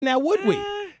Now, would we?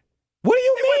 What do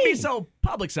you It mean? wouldn't be so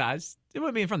publicized. It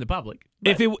wouldn't be in front of the public.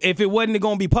 If it wasn't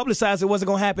going to be publicized, it wasn't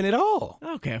going to happen at all.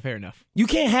 Okay, fair enough. You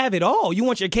can't have it all. You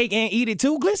want your cake and eat it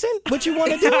too, Glisten? What you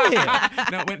want to do here?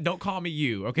 No, don't call me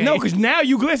you, okay? No, because now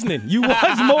you glistening. You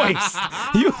was moist.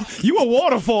 You a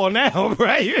waterfall now,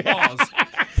 right?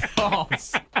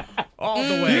 Pause. All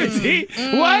the way. You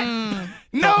what?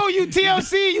 No, you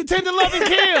TLC. You tend to love and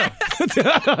kill.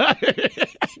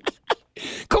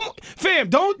 Come on, fam.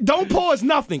 Don't pause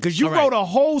nothing because you wrote a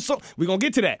whole song. We're gonna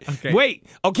get to that. Okay. Wait.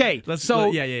 Okay.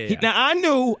 Yeah. Now I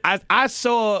knew. I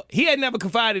saw. He had never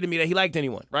confided in me that he liked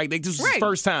anyone. Right. This was his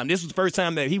first time. This was the first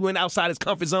time that he went outside his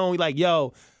comfort zone. He like,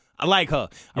 yo, I like her.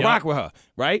 I rock with her.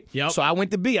 Right. Yep. So I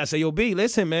went to B. I said, yo, B,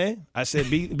 listen, man. I said,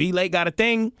 B Lake got a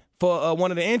thing for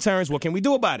one of the interns. What can we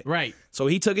do about it? Right. So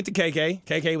he took it to KK.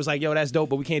 KK was like, yo, that's dope,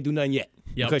 but we can't do nothing yet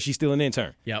because she's still an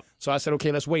intern. Yep. So I said,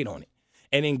 okay, let's wait on it.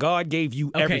 And then God gave you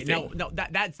everything. Okay, no,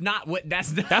 that's not what.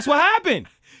 That's what happened.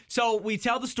 So we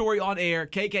tell the story on air.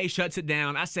 KK shuts it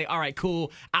down. I say, all right,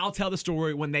 cool. I'll tell the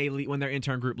story when their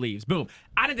intern group leaves. Boom.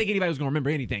 I didn't think anybody was going to remember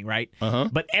anything, right?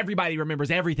 But everybody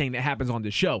remembers everything that happens on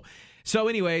the show. So,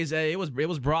 anyways, it was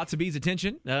brought to B's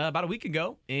attention about a week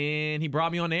ago, and he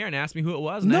brought me on air and asked me who it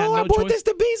was. And I brought this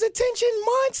to B's attention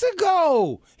months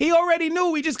ago. He already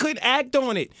knew. We just couldn't act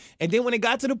on it. And then when it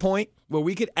got to the point where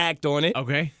we could act on it,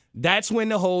 okay, that's when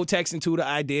the whole Texting Tutor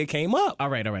idea came up. All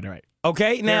right.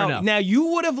 Okay, now you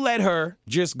would have let her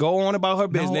just go on about her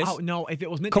business. No, if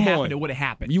it was meant to happen, it would have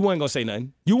happened. You weren't going to say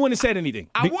nothing. You wouldn't have said anything.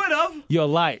 I would have. You're a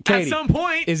liar. Katie, at some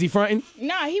point. Is he fronting?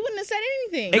 Nah, he wouldn't have said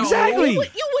anything. Exactly. You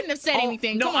wouldn't have said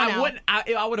anything. No, Come on I now. wouldn't.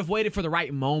 I would have waited for the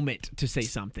right moment to say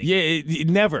something. Yeah,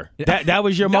 never. That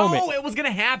was your moment. No, it was going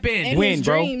to happen. In When, his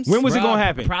bro? dreams. When was it going to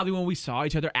happen? Probably when we saw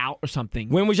each other out or something.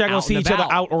 When was y'all going to see each other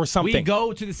out or something? We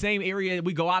go to the same area.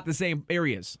 We go out the same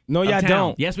areas. No, y'all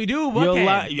don't. Yes, we do.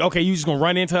 Okay, you just going to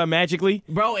run into her magically?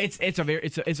 Bro, it's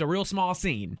a real small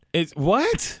scene. It's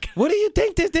what? What do you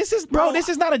think this is, bro? This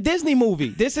is not a Disney movie.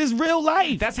 This is real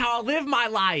life. That's how I live my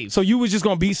life. So you was just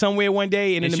gonna be somewhere one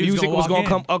day, and then the music was gonna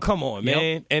come. Oh, come on,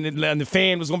 man! And the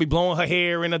fan was gonna be blowing her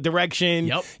hair in a direction.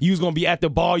 Yep. You was gonna be at the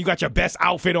bar. You got your best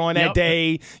outfit on that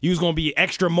day. You was gonna be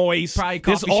extra moist. Probably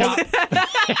coffee shop.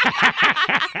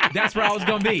 That's where I was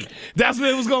gonna be. That's what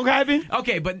it was gonna happen.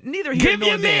 Okay, but neither here nor there. Give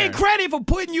your man credit for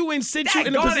putting you in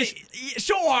a position.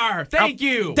 Sure, thank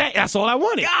you. That's all I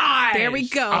wanted. Gosh. There we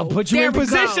go. I'll put you in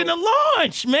position to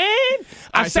launch, man.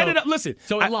 I set it up. Listen.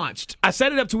 So it launched. I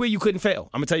set it up to where you couldn't fail.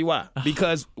 I'm going to tell you why.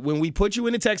 Because when we put you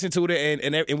in the Texting Tutor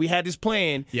and we had this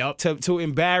plan to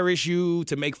embarrass you,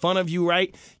 to make fun of you,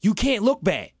 right? You can't look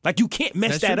bad. Like, you can't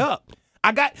mess that up.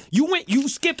 You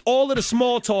skipped all of the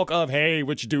small talk of, hey,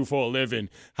 what you do for a living?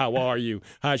 How are you?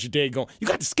 How's your day going? You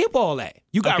got to skip all that.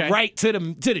 You got right to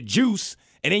the juice.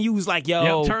 And then you was like,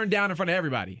 yo. Turned down in front of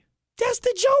everybody. That's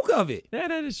the joke of it. Yeah,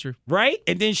 that is true. Right?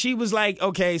 And then she was like,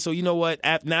 okay, so you know what?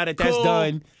 Now that that's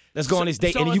done, let's go on this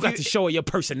date. And then you got to show her your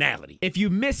personality. If you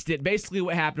missed it, basically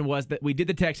what happened was that we did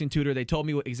the Texting Tutor. They told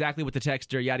me exactly what the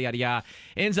texter, yada, yada, yada.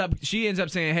 She ends up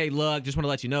saying, hey, look, just want to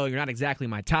let you know you're not exactly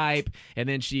my type. And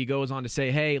then she goes on to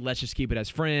say, hey, let's just keep it as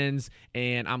friends.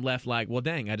 And I'm left like, well,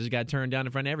 dang, I just got turned down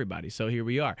in front of everybody. So here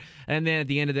we are. And then at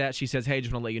the end of that, she says, hey,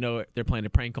 just want to let you know they're planning a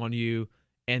prank on you.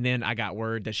 And then I got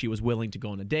word that she was willing to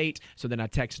go on a date. So then I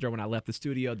texted her when I left the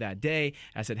studio that day.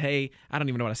 I said, hey, I don't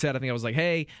even know what I said. I think I was like,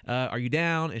 hey, are you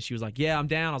down? And she was like, yeah, I'm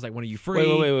down. I was like, when are you free?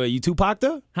 Wait. You Tupac'd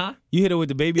her? Huh? You hit her with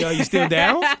the baby, are you still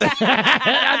down?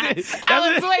 I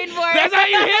was waiting for it. That's how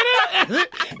you hit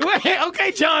her? Wait,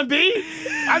 okay, John B.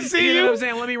 I see you. You know what I'm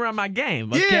saying? Let me run my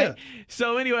game. Okay? Yeah.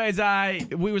 So anyways, I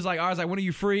was like, when are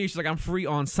you free? She's like, I'm free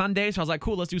on Sunday. So I was like,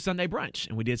 cool, let's do Sunday brunch.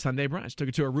 And we did Sunday brunch. Took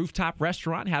her to a rooftop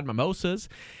restaurant, had mimosas.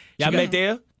 Y'all met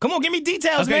there? Come on, give me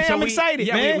details, man. So I'm excited,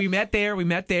 man. We met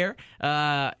there.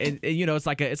 And you know, it's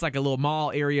like a little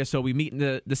mall area. So we meet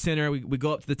in the center. We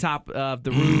go up to the top of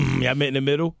the roof. Y'all met in the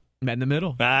middle? Met in the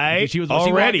middle. All right. She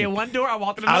walked in one door, I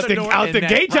walked in another door. Out the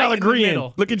gate, y'all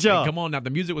agreeing. Look at y'all. Come on now,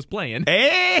 the music was playing.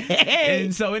 Hey.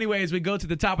 And so anyways, we go to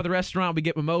the top of the restaurant, we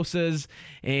get mimosas,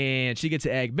 and she gets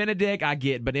an egg Benedict, I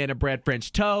get banana bread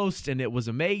French toast, and it was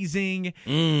amazing.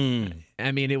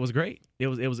 I mean, it was great. It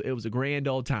was a grand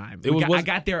old time. I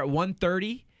got there at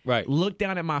 1:30. Right. Looked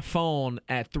down at my phone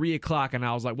at 3 o'clock, and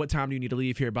I was like, what time do you need to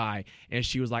leave here by? And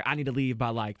she was like, I need to leave by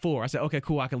like 4. I said, okay,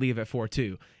 cool, I can leave at 4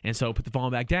 too. And so put the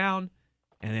phone back down,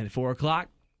 and then at 4 o'clock,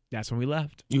 That's when we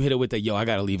left. You hit it with the, yo, I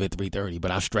got to leave at 3:30, but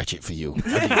I'll stretch it for you. It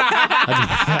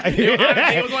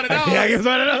was one of those. It was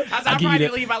one of those. I'll probably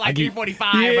leave by like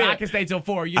 3:45, but I can stay till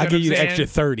 4. You know I give what you I'm the saying? extra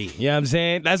 30. You know what I'm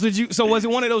saying? That's what you. So was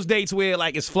it one of those dates where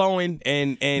like it's flowing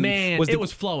and Man, it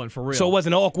was flowing for real. So it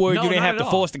wasn't awkward. No, You didn't not have at to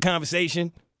all. force the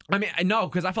conversation. I mean, no,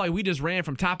 because I felt like we just ran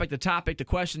from topic to topic to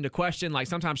question to question. Like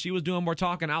sometimes she was doing more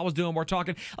talking, I was doing more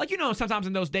talking. Like, you know, sometimes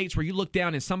in those dates where you look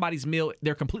down and somebody's meal,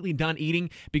 they're completely done eating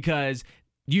because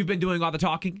you've been doing all the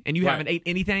talking and you haven't ate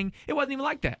anything. It wasn't even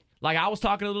like that. Like I was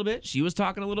talking a little bit, she was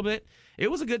talking a little bit. It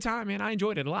was a good time, man. I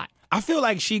enjoyed it a lot. I feel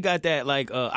like she got that like